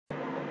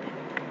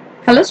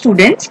Hello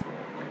students,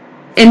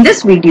 in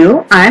this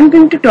video I am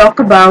going to talk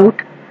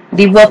about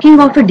the working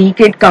of a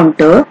decade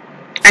counter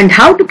and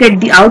how to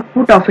get the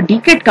output of a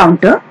decade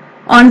counter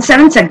on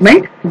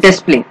 7-segment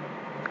display.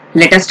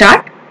 Let us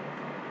start.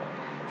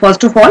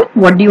 First of all,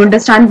 what do you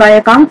understand by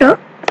a counter?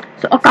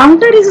 So a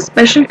counter is a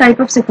special type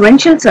of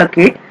sequential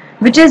circuit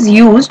which is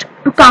used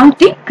to count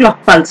the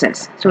clock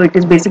pulses. So it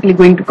is basically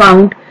going to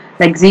count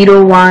like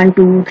 0, 1,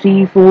 2,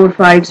 3, 4,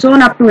 5, so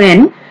on up to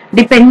n,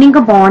 depending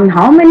upon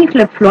how many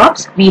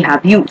flip-flops we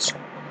have used.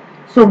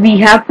 So we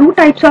have two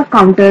types of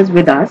counters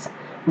with us.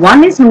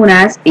 One is known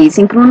as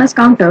asynchronous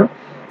counter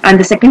and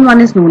the second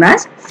one is known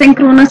as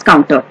synchronous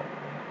counter.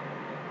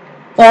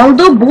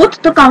 Although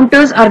both the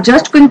counters are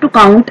just going to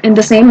count in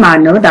the same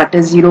manner, that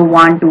is 0,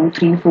 1, 2,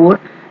 3, 4,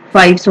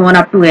 5, so on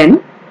up to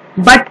n,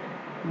 but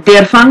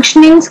their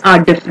functionings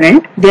are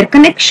different, their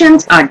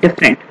connections are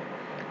different.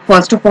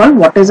 First of all,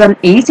 what is an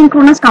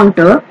asynchronous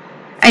counter?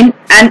 And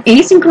an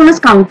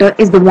asynchronous counter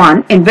is the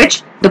one in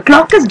which the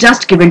clock is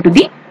just given to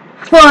the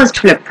first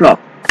flip-flop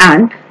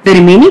and the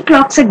remaining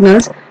clock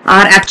signals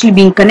are actually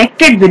being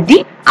connected with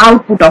the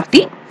output of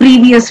the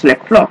previous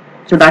flip-flop.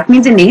 So that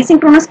means in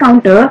asynchronous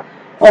counter,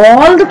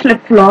 all the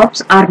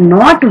flip-flops are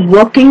not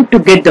working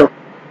together.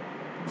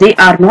 They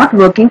are not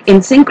working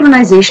in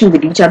synchronization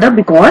with each other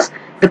because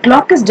the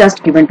clock is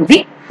just given to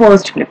the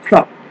first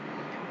flip-flop.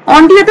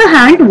 On the other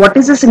hand, what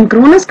is a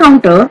synchronous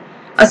counter?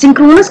 A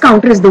synchronous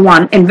counter is the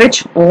one in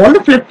which all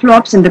the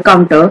flip-flops in the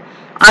counter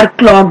are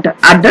clocked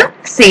at the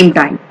same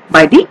time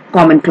by the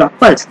common clock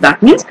pulse.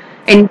 That means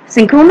in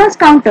synchronous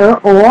counter,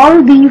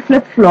 all the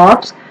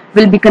flip-flops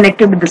will be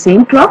connected with the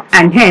same clock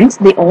and hence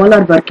they all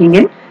are working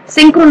in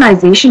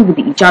synchronization with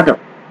each other.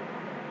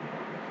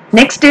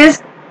 Next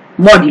is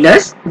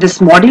modulus. This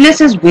modulus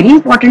is very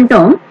important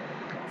term.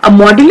 A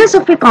modulus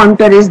of a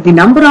counter is the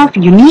number of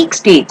unique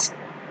states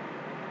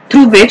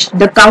through which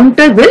the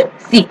counter will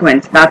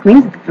sequence. That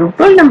means the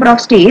total number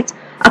of states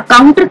a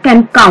counter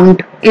can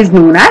count is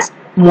known as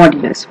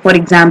modulus. For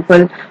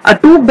example, a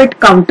 2-bit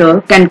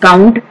counter can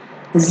count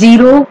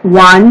 0,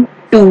 1,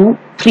 2,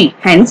 3.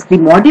 Hence, the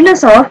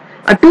modulus of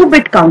a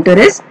 2-bit counter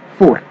is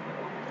 4.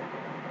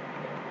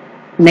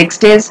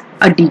 Next is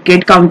a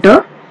decade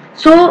counter.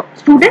 So,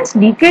 students,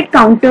 decade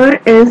counter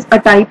is a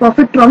type of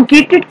a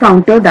truncated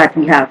counter that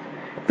we have.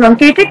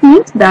 Truncated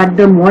means that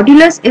the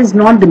modulus is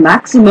not the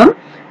maximum.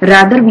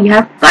 Rather, we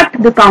have cut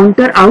the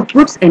counter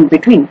outputs in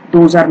between.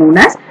 Those are known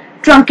as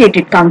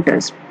truncated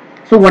counters.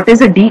 So, what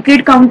is a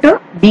decade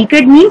counter?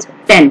 Decade means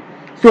 10.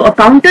 So, a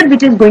counter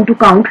which is going to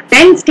count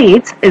 10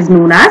 states is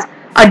known as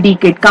a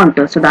decade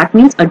counter. So, that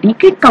means a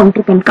decade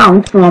counter can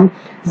count from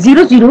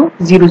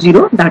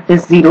 0000, that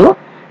is 0,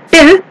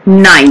 till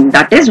 9,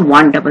 that is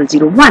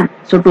 1001.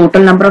 So,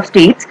 total number of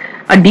states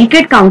a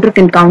decade counter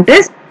can count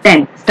is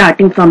 10,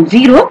 starting from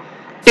 0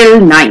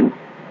 till 9.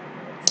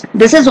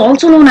 This is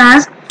also known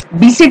as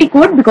BCD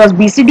code because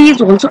BCD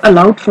is also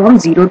allowed from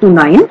 0 to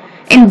 9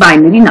 in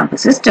binary number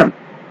system.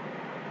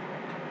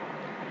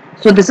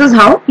 So this is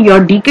how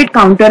your decade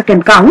counter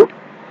can count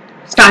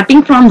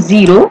starting from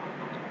 0,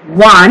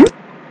 1,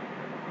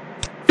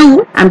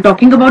 2. I am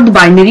talking about the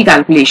binary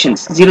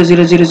calculations. 0000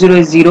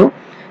 is 0,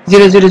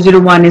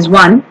 0001 is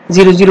 1,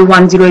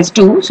 0010 is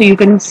 2. So you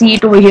can see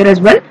it over here as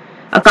well.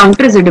 A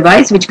counter is a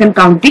device which can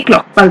count the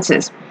clock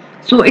pulses.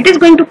 So it is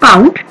going to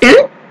count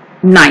till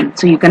 9.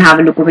 So you can have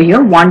a look over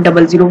here.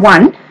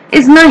 1001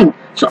 is 9.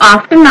 So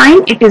after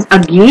 9 it is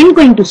again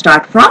going to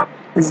start from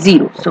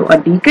 0. So a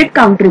decade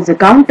counter is a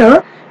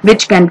counter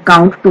which can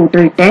count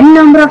total 10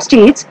 number of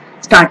states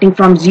starting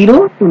from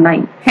 0 to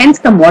 9. Hence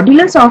the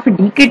modulus of a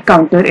decade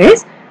counter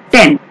is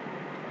 10.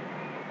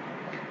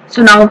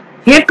 So now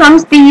here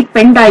comes the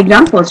pen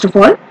diagram. First of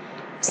all,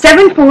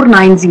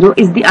 7490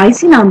 is the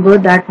IC number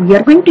that we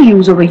are going to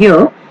use over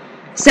here.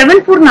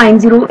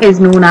 7490 is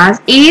known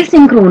as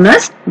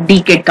asynchronous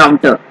decade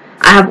counter.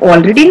 I have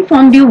already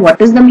informed you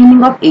what is the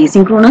meaning of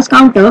asynchronous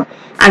counter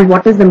and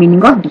what is the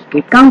meaning of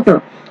decade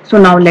counter.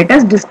 So now let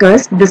us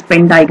discuss this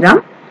pen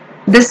diagram.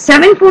 This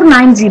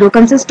 7490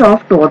 consists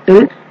of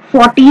total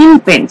 14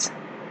 pins.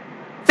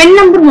 Pin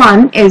number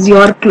 1 is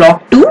your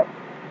clock 2.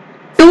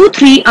 2,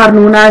 3 are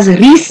known as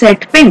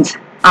reset pins.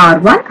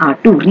 R1,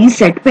 R2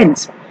 reset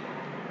pins.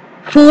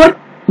 4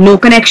 no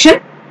connection.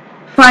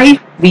 5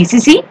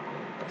 VCC.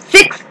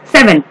 6,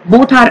 7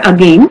 both are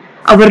again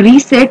our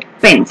reset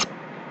pins.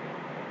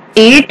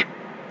 8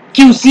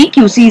 QC,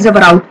 QC is our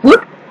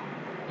output.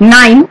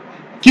 9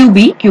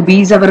 QB,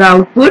 QB is our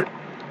output.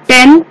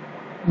 10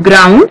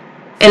 ground.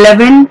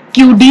 11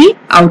 QD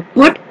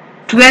output.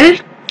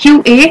 12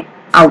 QA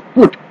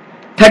output.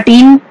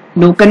 13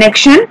 no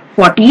connection.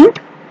 14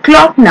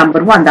 clock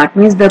number 1, that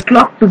means the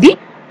clock to the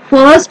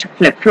first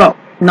flip-flop.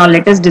 Now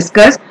let us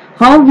discuss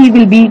how we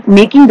will be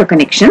making the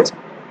connections.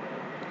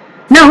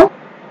 Now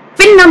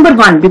pin number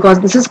 1, because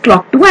this is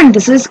clock 2 and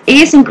this is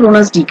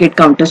asynchronous decade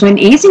counter. So in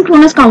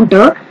asynchronous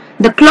counter,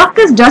 the clock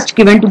is just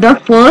given to the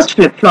first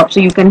flip-flop. So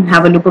you can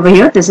have a look over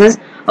here. This is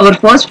our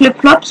first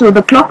flip-flop. So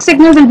the clock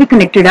signal will be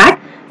connected at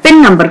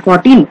pin number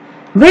 14,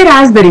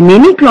 whereas the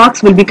remaining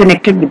clocks will be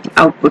connected with the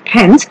output.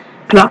 Hence,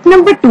 clock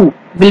number 2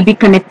 will be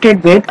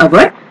connected with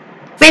our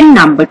pin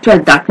number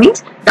 12. That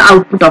means the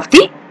output of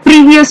the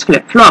previous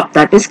flip-flop,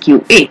 that is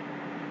QA.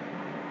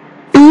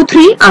 2,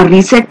 3 are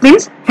reset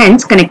pins,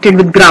 hence connected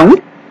with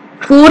ground.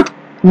 4th,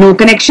 no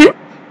connection.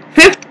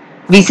 5th,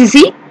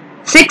 VCC.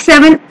 6,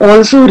 7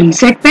 also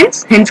reset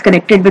pins, hence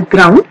connected with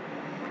ground.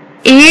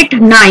 8,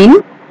 9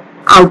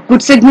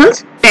 output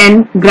signals,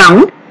 10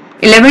 ground.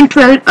 11,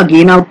 12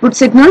 again output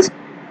signals.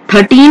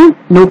 13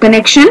 no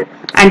connection,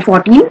 and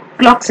 14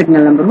 clock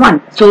signal number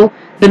 1. So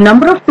the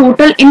number of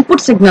total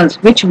input signals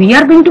which we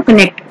are going to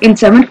connect in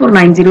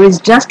 7490 is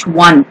just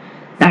 1,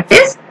 that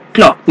is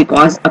clock,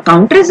 because a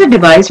counter is a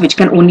device which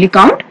can only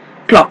count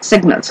clock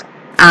signals.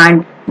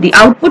 And the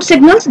output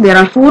signals, there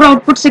are 4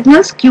 output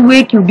signals,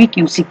 QA, QB,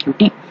 QC,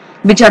 QT,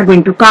 which are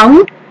going to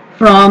count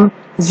from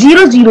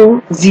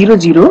 0000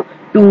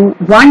 to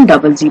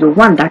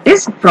 1001, that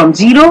is from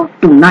 0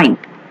 to 9.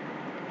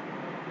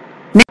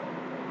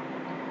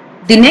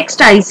 The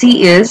next IC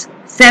is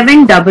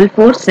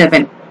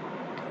 7447.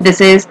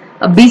 This is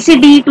a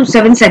BCD to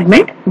 7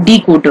 segment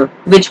decoder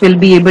which will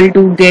be able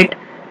to get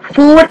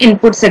 4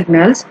 input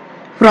signals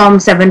from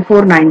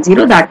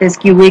 7490, that is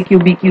QA,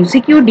 QB,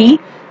 QC, QD,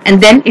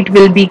 and then it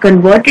will be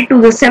converted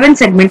to the 7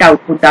 segment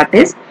output, that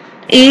is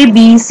A,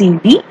 B, C,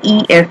 D,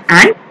 E, F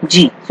and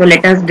G. So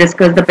let us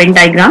discuss the pin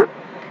diagram.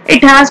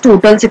 It has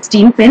total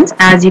 16 pins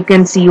as you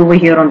can see over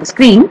here on the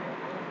screen.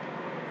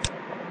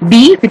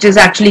 B, which is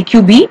actually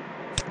QB,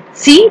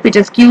 C, which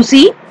is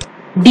QC,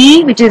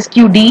 D, which is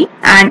QD,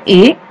 and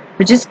A,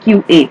 which is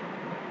QA.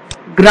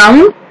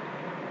 Ground,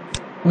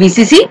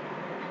 VCC.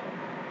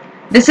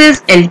 This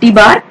is LT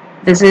bar,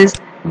 this is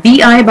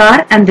BI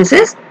bar, and this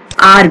is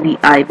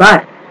RBI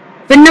bar.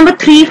 Pin number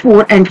 3,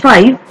 4 and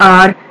 5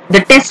 are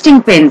the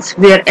testing pins,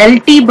 where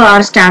LT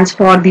bar stands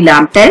for the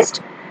lamp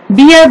test,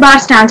 BI bar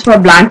stands for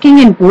blanking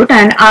input,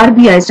 and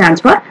RBI stands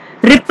for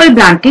ripple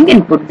blanking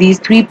input. These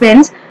 3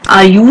 pins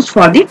are used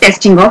for the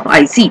testing of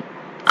IC.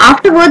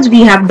 Afterwards,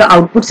 we have the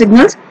output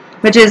signals,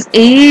 which is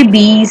A,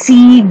 B,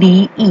 C,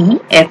 D, E,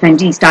 F and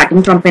G.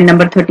 Starting from pin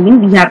number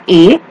 13, we have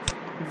A,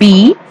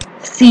 B,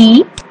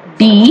 C,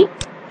 D,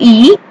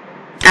 E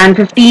and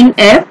 15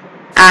 F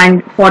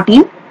and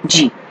 14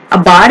 G. A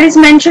bar is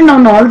mentioned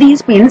on all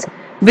these pins,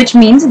 which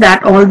means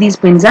that all these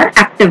pins are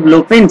active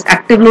low pins.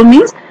 Active low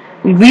means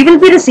we will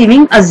be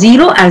receiving a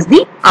 0 as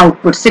the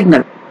output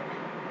signal.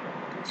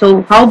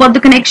 So how about the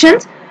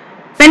connections?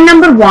 Pin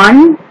number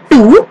 1,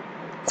 2,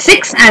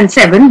 6 and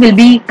 7 will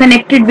be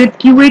connected with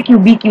QA,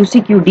 QB,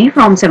 QC, QD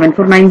from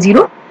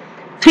 7490.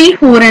 3,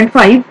 4 and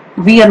 5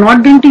 we are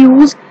not going to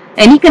use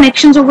any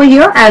connections over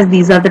here as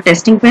these are the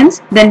testing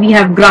pins. Then we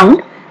have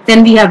ground,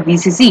 then we have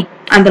VCC,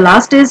 and the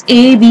last is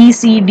A, B,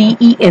 C, D,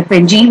 E, F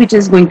and G, which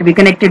is going to be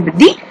connected with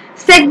the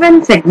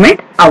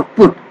segment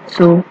output.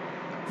 So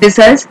this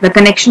is the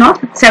connection of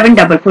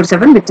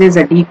 7447, which is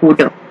a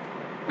decoder.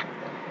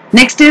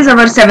 Next is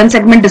our 7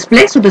 segment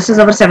display. So this is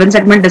our 7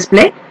 segment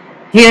display.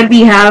 Here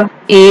we have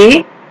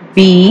A,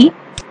 B,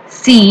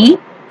 C,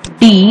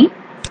 D,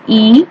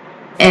 E,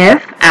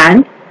 F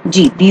and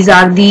G. These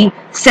are the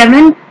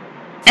 7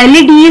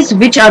 LEDs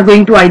which are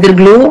going to either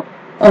glow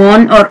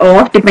on or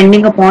off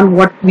depending upon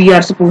what we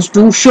are supposed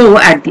to show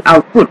at the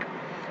output.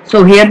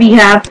 So here we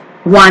have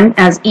 1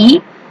 as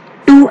E,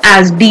 2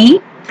 as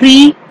D,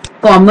 3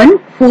 common,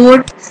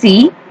 4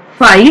 C,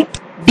 5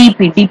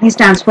 DP. DP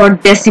stands for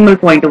decimal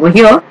point over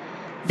here.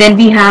 Then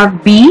we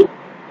have B,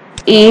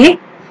 A,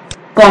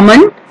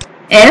 common,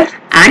 F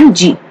and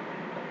G.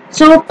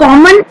 So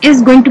common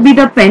is going to be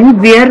the pin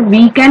where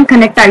we can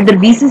connect either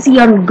VCC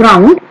or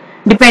ground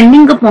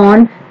depending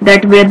upon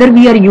that whether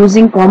we are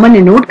using common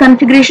anode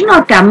configuration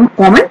or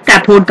common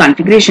cathode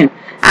configuration.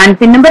 And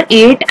pin number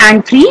 8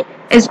 and 3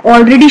 is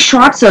already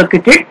short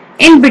circuited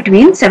in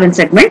between 7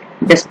 segment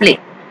display.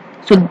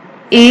 So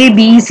A,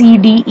 B, C,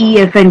 D, E,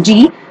 F and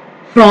G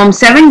from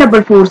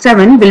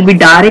 7447 will be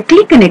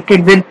directly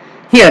connected with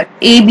here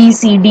A, B,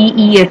 C, D,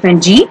 E, F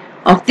and G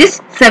of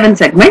this 7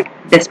 segment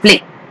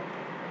display.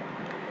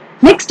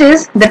 Next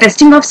is the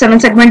testing of 7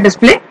 segment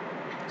display.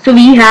 So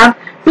we have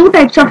 2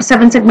 types of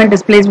 7 segment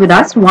displays with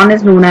us. One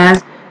is known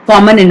as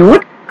common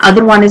anode,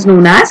 other one is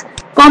known as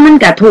common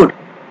cathode.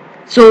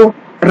 So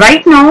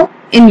right now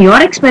in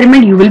your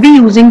experiment you will be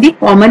using the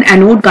common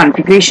anode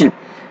configuration.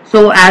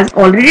 So as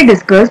already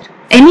discussed,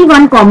 any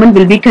one common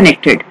will be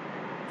connected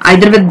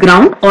either with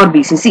ground or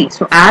VCC.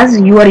 So as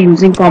you are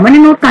using common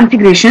anode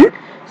configuration,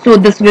 so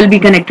this will be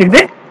connected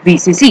with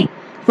VCC.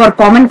 For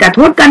common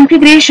cathode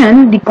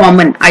configuration, the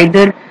common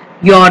either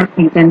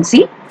you can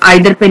see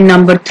either pin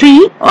number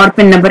 3 or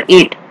pin number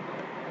 8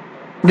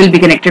 will be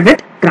connected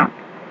with ground,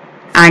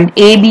 and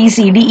A, B,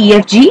 C, D, E,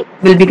 F, G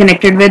will be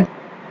connected with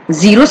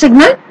 0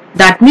 signal.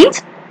 That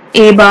means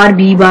A bar,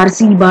 B bar,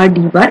 C bar,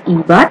 D bar, E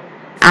bar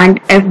and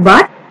F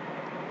bar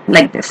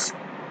like this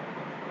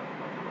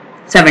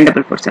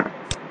 7447.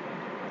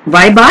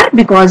 Y bar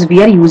because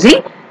we are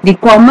using the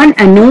common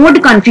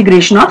anode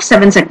configuration of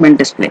 7 segment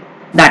display.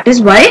 That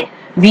is why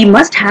we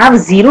must have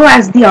 0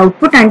 as the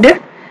output, and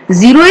if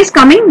 0 is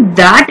coming,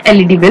 that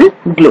LED will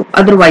glow,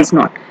 otherwise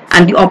not.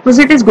 and the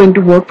opposite is going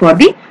to work for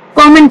the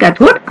common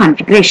cathode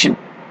configuration.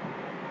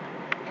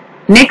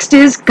 Next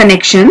is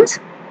connections.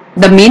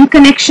 The main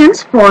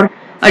connections for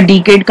a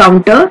decade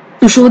counter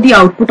to show the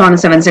output on a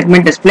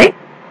 7-segment display.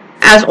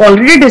 As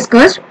already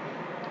discussed,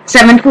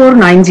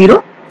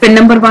 7490, pin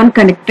number 1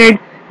 connected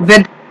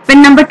with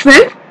pin number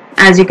 12,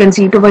 as you can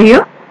see it over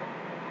here,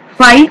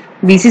 5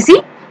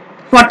 VCC,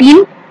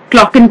 14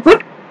 clock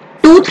input,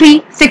 2,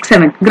 3, 6,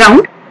 7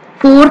 ground,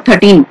 4,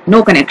 13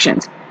 no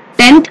connections,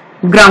 10th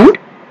ground,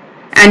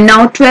 and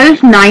now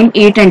 12, 9,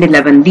 8 and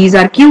 11. These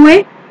are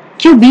QA,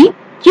 QB,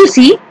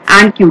 QC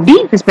and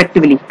QD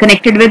respectively,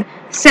 connected with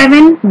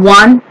 7,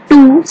 1,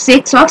 2,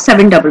 6 of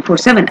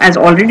 7447. As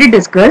already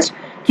discussed,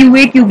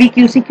 QA, QB,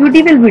 QC,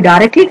 QD will be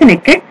directly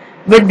connected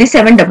with the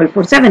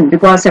 7447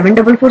 because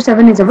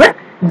 7447 is our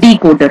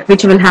decoder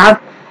which will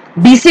have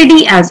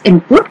BCD as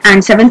input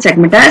and 7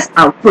 segment as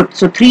output.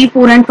 So 3,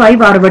 4 and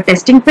 5 are our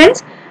testing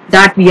pins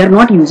that we are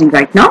not using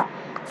right now.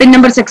 Pin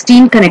number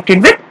 16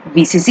 connected with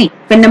VCC,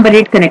 pin number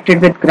 8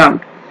 connected with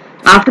ground.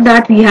 After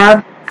that we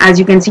have, as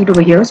you can see it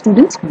over here,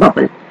 students,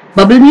 bubble.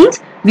 Bubble means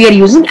we are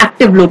using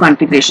active low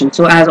configuration.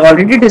 So as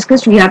already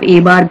discussed, we have A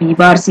bar, B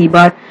bar, C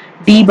bar,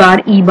 D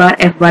bar, E bar,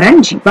 F bar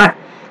and G bar.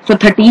 So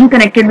 13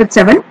 connected with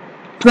 7,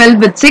 12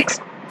 with 6,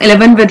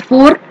 11 with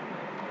 4,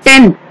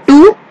 10,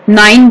 2,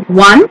 9,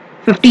 1,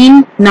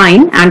 15,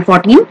 9 and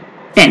 14,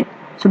 10.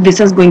 So this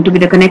is going to be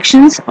the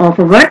connections of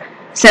our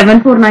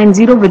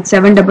 7490 with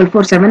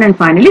 7447 and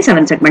finally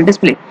 7-segment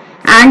display.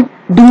 And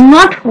do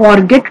not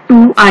forget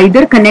to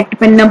either connect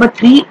pin number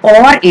 3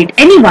 or 8,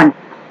 anyone,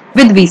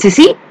 with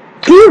VCC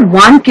through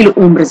 1 kilo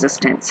ohm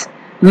resistance.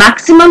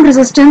 Maximum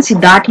resistance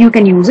that you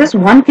can use is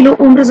 1 kilo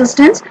ohm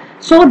resistance,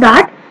 so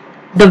that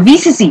the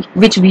VCC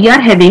which we are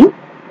having,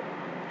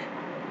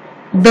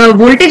 the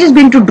voltage is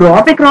going to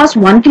drop across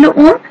 1 kilo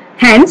ohm,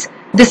 hence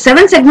the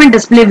 7-segment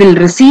display will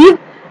receive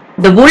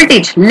the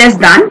voltage less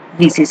than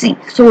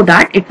VCC so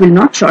that it will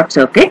not short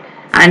circuit,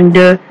 and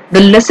the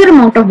lesser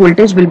amount of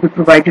voltage will be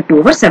provided to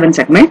our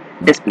 7-segment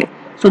display.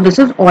 So this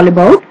is all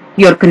about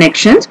your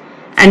connections.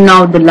 And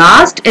now the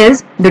last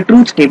is the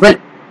truth table.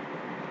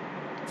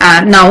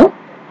 Now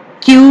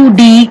Q,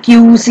 D,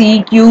 Q,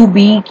 C, Q,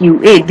 B,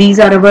 Q, A. These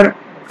are our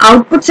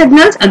output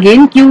signals.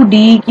 Again Q,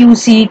 D, Q,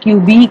 C, Q,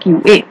 B,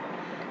 Q, A.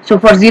 So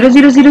for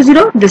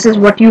 0000, this is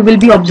what you will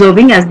be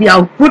observing as the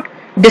output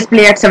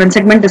display at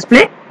 7-segment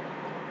display.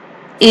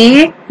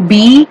 A,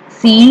 B,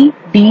 C,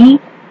 D,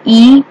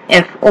 E,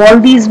 F. All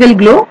these will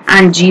glow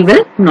and G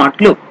will not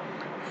glow.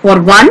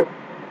 For 1,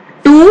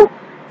 2,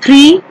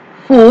 3,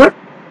 4,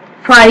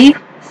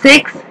 5,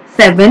 6,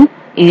 7,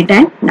 8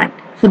 and 9.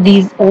 So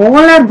these all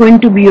are going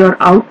to be your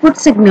output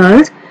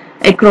signals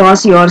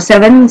across your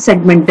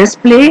 7-segment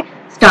display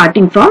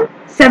starting from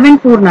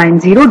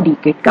 7490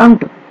 decade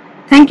counter.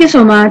 Thank you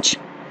so much.